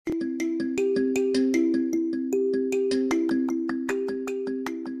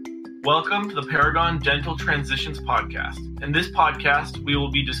Welcome to the Paragon Dental Transitions Podcast. In this podcast, we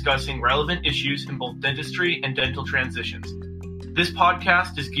will be discussing relevant issues in both dentistry and dental transitions. This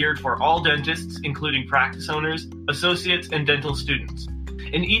podcast is geared for all dentists, including practice owners, associates, and dental students.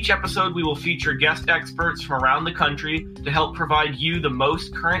 In each episode, we will feature guest experts from around the country to help provide you the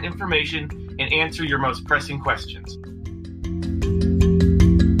most current information and answer your most pressing questions.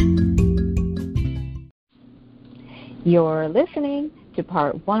 You're listening to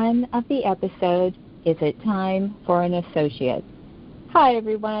part 1 of the episode, Is It Time for an Associate? Hi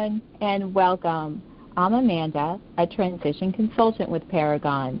everyone, and welcome. I'm Amanda, a transition consultant with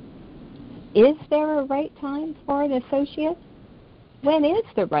Paragon. Is there a right time for an associate? When is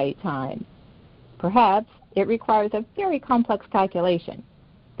the right time? Perhaps it requires a very complex calculation.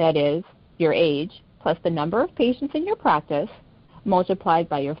 That is, your age plus the number of patients in your practice multiplied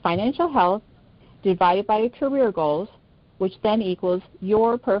by your financial health divided by your career goals, which then equals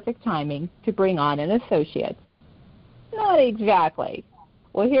your perfect timing to bring on an associate. Not exactly.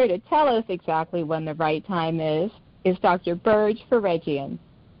 Well, here to tell us exactly when the right time is Dr. Burge Ferejian,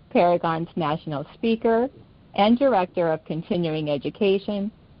 Paragon's national speaker and director of continuing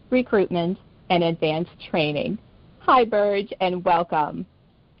education, recruitment, and advanced training. Hi, Burge, and welcome.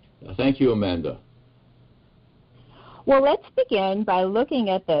 Thank you, Amanda. Well, let's begin by looking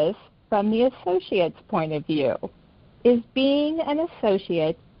at this from the associate's point of view. Is being an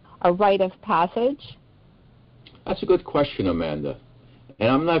associate a rite of passage? That's a good question, Amanda. And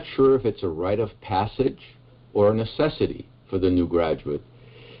I'm not sure if it's a rite of passage or a necessity for the new graduate.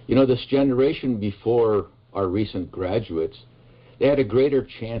 You know, this generation before our recent graduates, they had a greater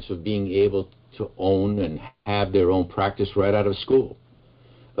chance of being able to own and have their own practice right out of school.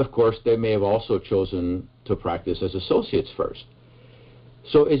 Of course, they may have also chosen to practice as associates first.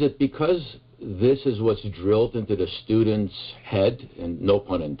 So is it because this is what's drilled into the student's head, and no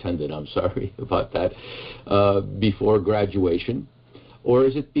pun intended, I'm sorry about that, before graduation? Or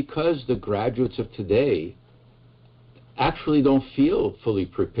is it because the graduates of today actually don't feel fully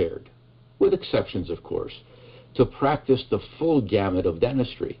prepared, with exceptions, of course, to practice the full gamut of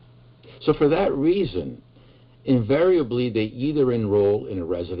dentistry? So for that reason, invariably they either enroll in a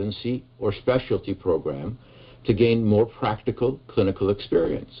residency or specialty program to gain more practical clinical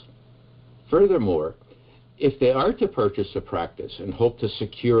experience. Furthermore, if they are to purchase a practice and hope to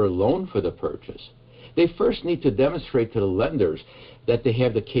secure a loan for the purchase, they first need to demonstrate to the lenders that they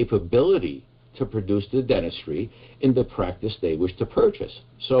have the capability to produce the dentistry in the practice they wish to purchase.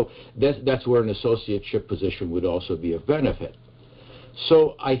 So that's where an associateship position would also be of benefit.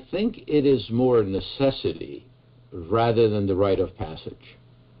 So I think it is more a necessity rather than the rite of passage.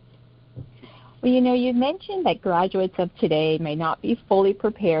 Well, you know, you mentioned that graduates of today may not be fully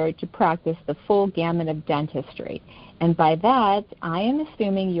prepared to practice the full gamut of dentistry. And by that, I am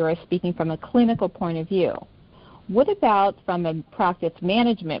assuming you are speaking from a clinical point of view. What about from a practice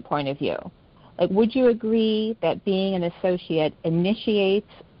management point of view? Like, would you agree that being an associate initiates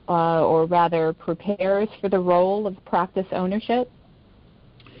or rather prepares for the role of practice ownership?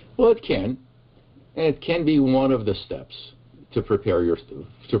 Well, it can. And it can be one of the steps to prepare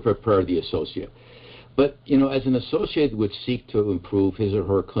the associate. But, you know, as an associate would seek to improve his or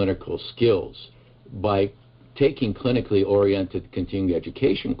her clinical skills by taking clinically oriented continuing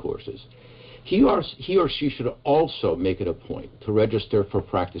education courses, he or she should also make it a point to register for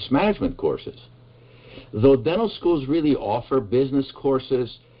practice management courses. Though dental schools really offer business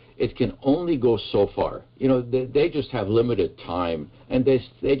courses, it can only go so far. You know, they just have limited time, and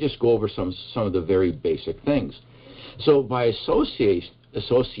they just go over some of the very basic things. So by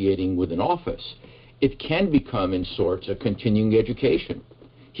associating with an office, it can become, in sorts, a continuing education.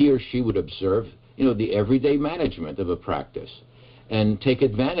 He or she would observe, you know, the everyday management of a practice and take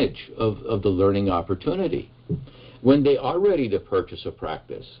advantage of the learning opportunity. When they are ready to purchase a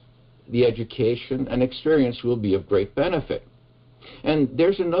practice, the education and experience will be of great benefit. And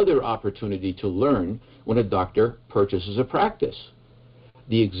there's another opportunity to learn when a doctor purchases a practice.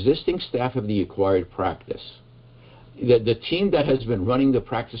 The existing staff of the acquired practice, the team that has been running the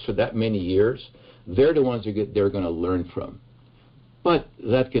practice for that many years, they're the ones they're going to learn from. But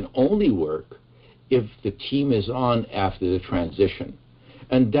that can only work if the team is on after the transition.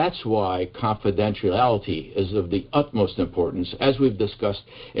 And that's why confidentiality is of the utmost importance, as we've discussed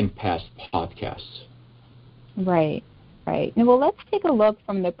in past podcasts. Right. Now, well, let's take a look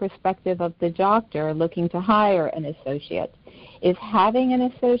from the perspective of the doctor looking to hire an associate. Is having an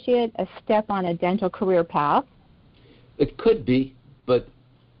associate a step on a dental career path? It could be, but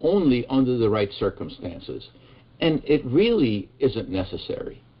only under the right circumstances. And it really isn't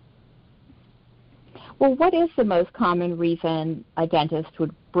necessary. Well, what is the most common reason a dentist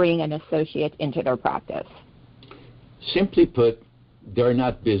would bring an associate into their practice? Simply put, they're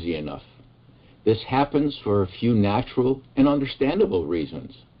not busy enough. This happens for a few natural and understandable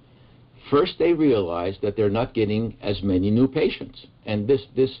reasons. First, they realize that they're not getting as many new patients, and this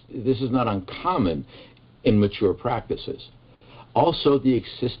is not uncommon in mature practices. Also, the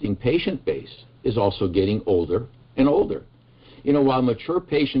existing patient base is also getting older and older. While mature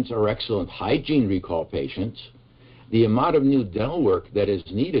patients are excellent hygiene recall patients, the amount of new dental work that is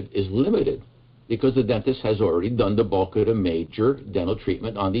needed is limited because the dentist has already done the bulk of the major dental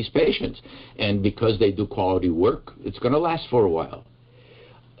treatment on these patients. And because they do quality work, it's going to last for a while.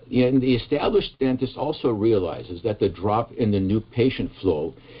 And the established dentist also realizes that the drop in the new patient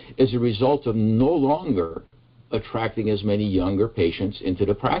flow is a result of no longer attracting as many younger patients into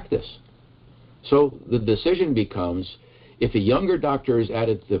the practice. So the decision becomes, if a younger doctor is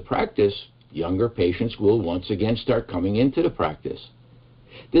added to the practice, younger patients will once again start coming into the practice.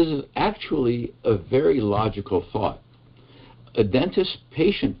 This is actually a very logical thought. A dentist's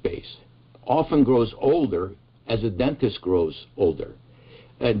patient base often grows older as a dentist grows older.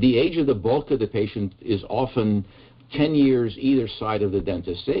 The age of the bulk of the patient is often 10 years either side of the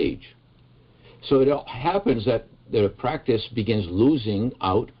dentist's age. So it happens that the practice begins losing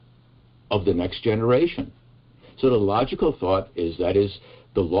out of the next generation. So the logical thought is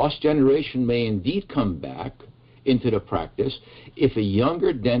the lost generation may indeed come back into the practice if a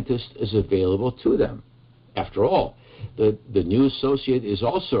younger dentist is available to them. After all, the new associate is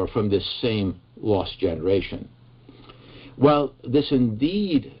also from this same lost generation. While this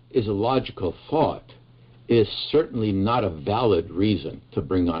indeed is a logical thought, it is certainly not a valid reason to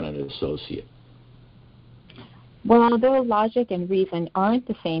bring on an associate. Well, although logic and reason aren't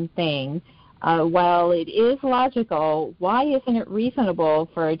the same thing, while it is logical, why isn't it reasonable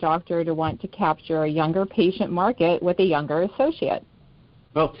for a doctor to want to capture a younger patient market with a younger associate?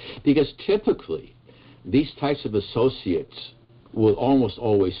 Well, because typically these types of associates will almost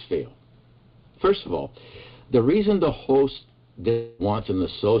always fail. First of all, the reason the host wants an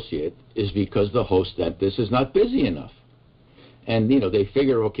associate is because the host dentist is not busy enough. And, they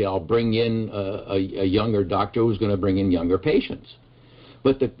figure, okay, I'll bring in a younger doctor who's going to bring in younger patients.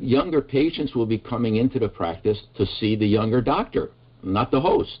 But the younger patients will be coming into the practice to see the younger doctor, not the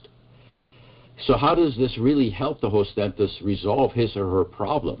host. So how does this really help the host dentist resolve his or her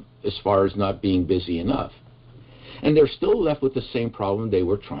problem as far as not being busy enough? And they're still left with the same problem they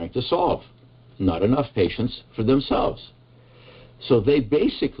were trying to solve. Not enough patients for themselves. So they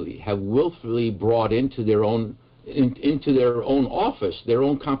basically have willfully brought into their own office, their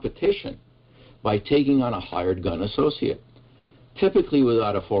own competition, by taking on a hired gun associate, typically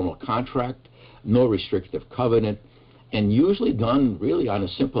without a formal contract, no restrictive covenant, and usually done really on a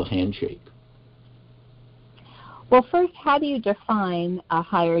simple handshake. Well, first, how do you define a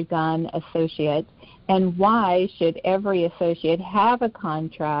hired gun associate, and why should every associate have a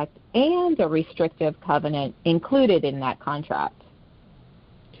contract and a restrictive covenant included in that contract?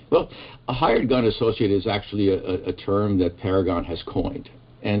 Well, a hired gun associate is actually a term that Paragon has coined.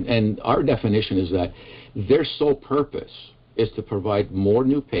 And our definition is that their sole purpose is to provide more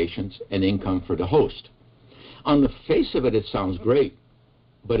new patients and income for the host. On the face of it, it sounds great,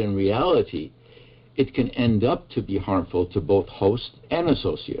 but in reality, it can end up to be harmful to both host and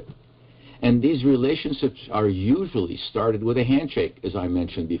associate. And these relationships are usually started with a handshake, as I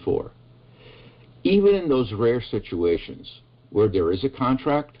mentioned before. Even in those rare situations where there is a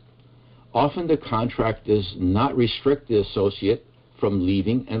contract, often the contract does not restrict the associate from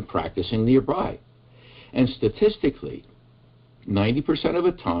leaving and practicing nearby. And statistically, 90% of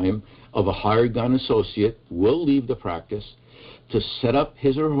the time of a hired gun associate will leave the practice to set up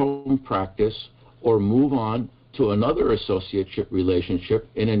his or her own practice or move on to another associateship relationship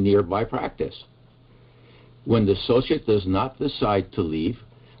in a nearby practice. When the associate does not decide to leave,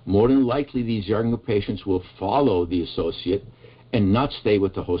 more than likely these younger patients will follow the associate and not stay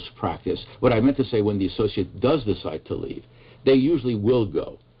with the host practice. What I meant to say, when the associate does decide to leave, they usually will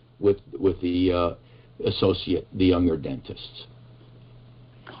go with the associate, the younger dentists.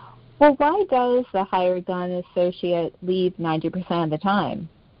 Well, why does the hired gun associate leave 90% of the time?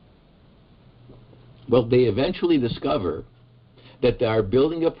 Well, they eventually discover that they are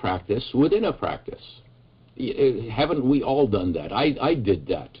building a practice within a practice. Haven't we all done that? I did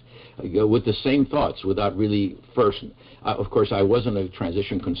that with the same thoughts without really first. Of course, I wasn't a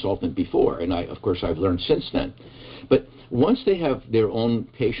transition consultant before, and I've learned since then. But once they have their own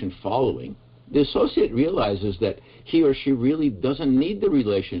patient following, the associate realizes that he or she really doesn't need the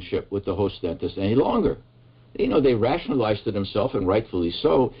relationship with the host dentist any longer. They rationalize to themselves, and rightfully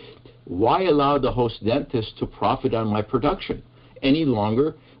so, Why allow the host dentist to profit on my production any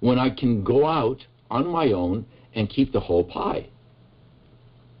longer when I can go out on my own and keep the whole pie?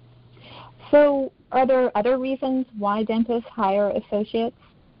 So are there other reasons why dentists hire associates?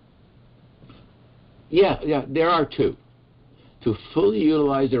 Yeah, there are two. To fully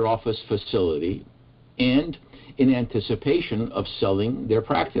utilize their office facility and in anticipation of selling their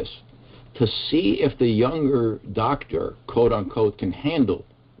practice. To see if the younger doctor, quote unquote, can handle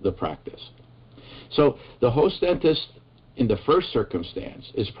the practice. So the host dentist in the first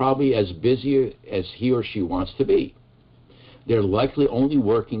circumstance is probably as busy as he or she wants to be. They're likely only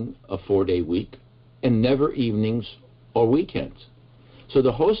working a 4-day week and never evenings or weekends. So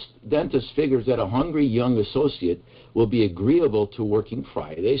the host dentist figures that a hungry young associate will be agreeable to working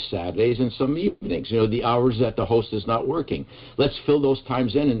Fridays, Saturdays, and some evenings, the hours that the host is not working. Let's fill those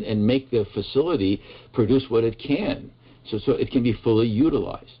times in and make the facility produce what it can so it can be fully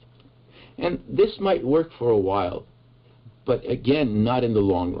utilized. And this might work for a while, but again, not in the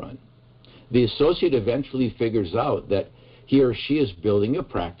long run. The associate eventually figures out that he or she is building a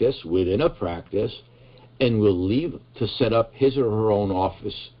practice within a practice and will leave to set up his or her own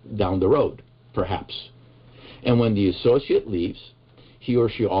office down the road, perhaps. And when the associate leaves, he or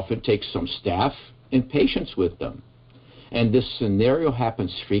she often takes some staff and patients with them. And this scenario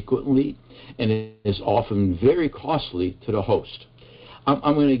happens frequently and it is often very costly to the host.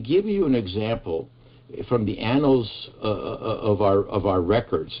 I'm going to give you an example from the annals of our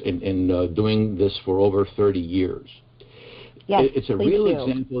records in doing this for over 30 years. Yes, it's a real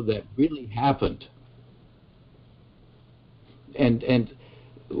example that really happened. And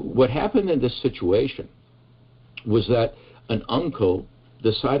what happened in this situation was that an uncle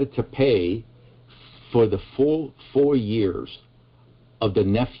decided to pay for the full 4 years of the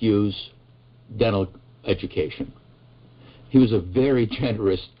nephew's dental education. He was a very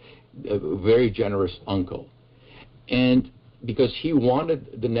generous uncle. And because he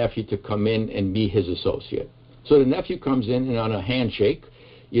wanted the nephew to come in and be his associate. So the nephew comes in and on a handshake,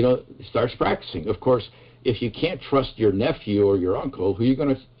 starts practicing. Of course, if you can't trust your nephew or your uncle, who are you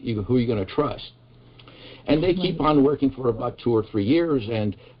going to trust? And they keep on working for about 2 or 3 years,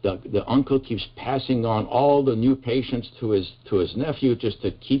 and the uncle keeps passing on all the new patients to his nephew just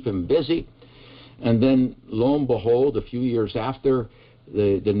to keep him busy. And then, lo and behold, a few years after,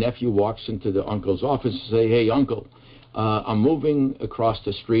 the nephew walks into the uncle's office and says, "Hey, uncle, I'm moving across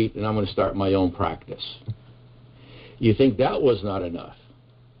the street, and I'm going to start my own practice." You think that was not enough.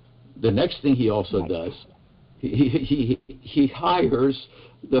 The next thing he also does, he hires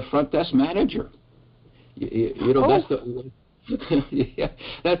the front desk manager. That's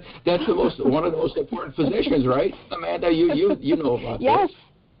that's one of the most important positions, right, Amanda? You know about this.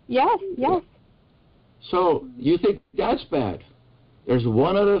 Yes. So you think that's bad? There's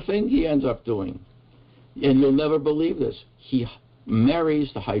one other thing he ends up doing, and you'll never believe this. He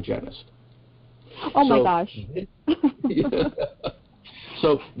marries the hygienist. Oh my gosh.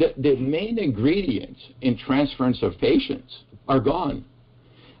 So the main ingredients in transference of patients are gone.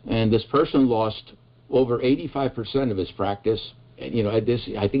 And this person lost over 85% of his practice. And, at this,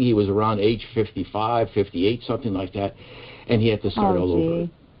 I think he was around age 55, 58, something like that. And he had to start all over.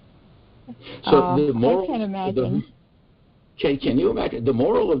 So the moral, I can imagine. Can you imagine? The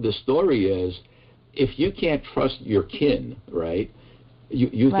moral of the story is, if you can't trust your kin, right,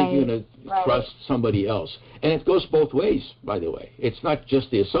 you think you're going to trust somebody else. And it goes both ways, by the way. It's not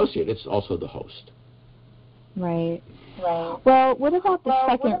just the associate, it's also the host. Right. Well, what about the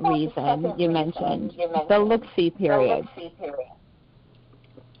second reason you mentioned, the look-see period?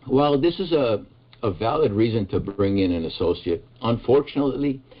 Well, this is a valid reason to bring in an associate.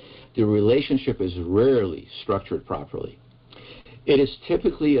 Unfortunately, the relationship is rarely structured properly. It is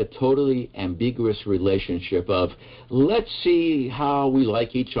typically a totally ambiguous relationship of, let's see how we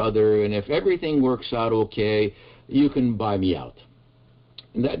like each other, and if everything works out okay, you can buy me out.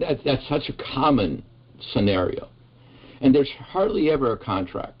 And that's such a common scenario. And there's hardly ever a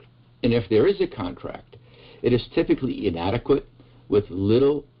contract. And if there is a contract, it is typically inadequate with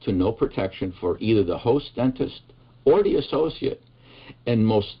little to no protection for either the host dentist or the associate. And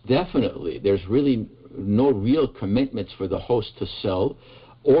most definitely, there's really no real commitments for the host to sell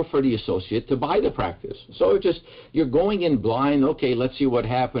or for the associate to buy the practice. So you're going in blind, okay, let's see what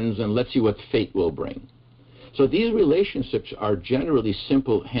happens and let's see what fate will bring. So these relationships are generally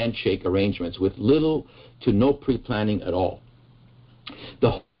simple handshake arrangements with little to no pre-planning at all.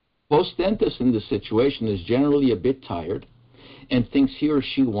 The host dentist in this situation is generally a bit tired and thinks he or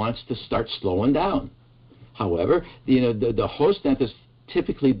she wants to start slowing down. However, the host dentist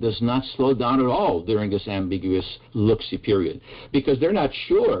typically does not slow down at all during this ambiguous look-see period, because they're not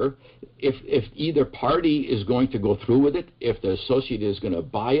sure if either party is going to go through with it, if the associate is going to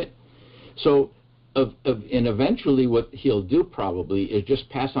buy it. So, and eventually what he'll do probably is just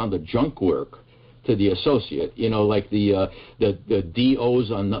pass on the junk work to the associate, like the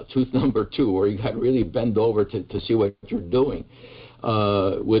DOs on tooth number 2, where you got to really bend over to see what you're doing,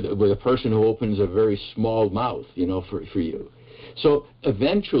 with a person who opens a very small mouth, for you. So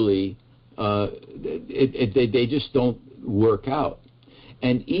eventually, they just don't work out.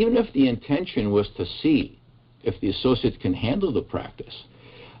 And even if the intention was to see if the associate can handle the practice,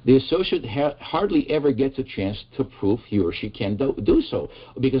 the associate hardly ever gets a chance to prove he or she can do so,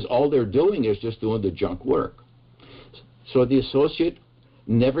 because all they're doing is just doing the junk work. So the associate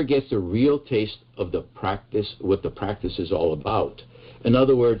never gets a real taste of the practice, what the practice is all about. In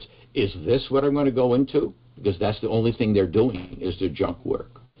other words, is this what I'm going to go into? Because that's the only thing they're doing is the junk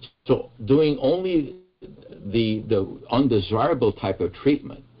work. So doing only the undesirable type of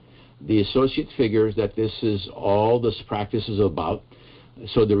treatment, the associate figures that this is all this practice is about.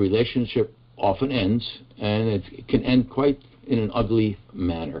 So the relationship often ends, and it can end quite in an ugly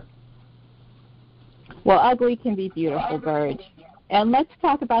manner. Well, ugly can be beautiful, Burge. And let's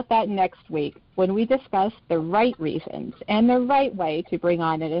talk about that next week when we discuss the right reasons and the right way to bring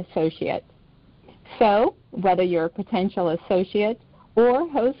on an associate. So, whether you're a potential associate or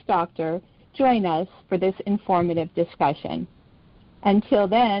host doctor, join us for this informative discussion. Until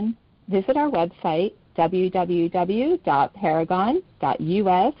then, visit our website,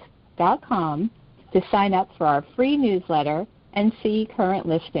 www.paragon.us.com, to sign up for our free newsletter and see current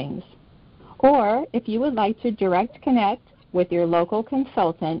listings. Or if you would like to direct connect with your local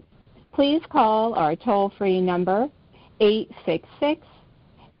consultant, please call our toll-free number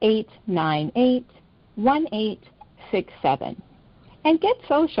 866-898-1867. And get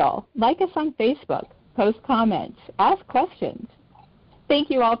social. Like us on Facebook, post comments, ask questions.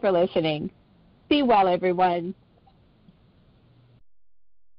 Thank you all for listening. Be well, everyone.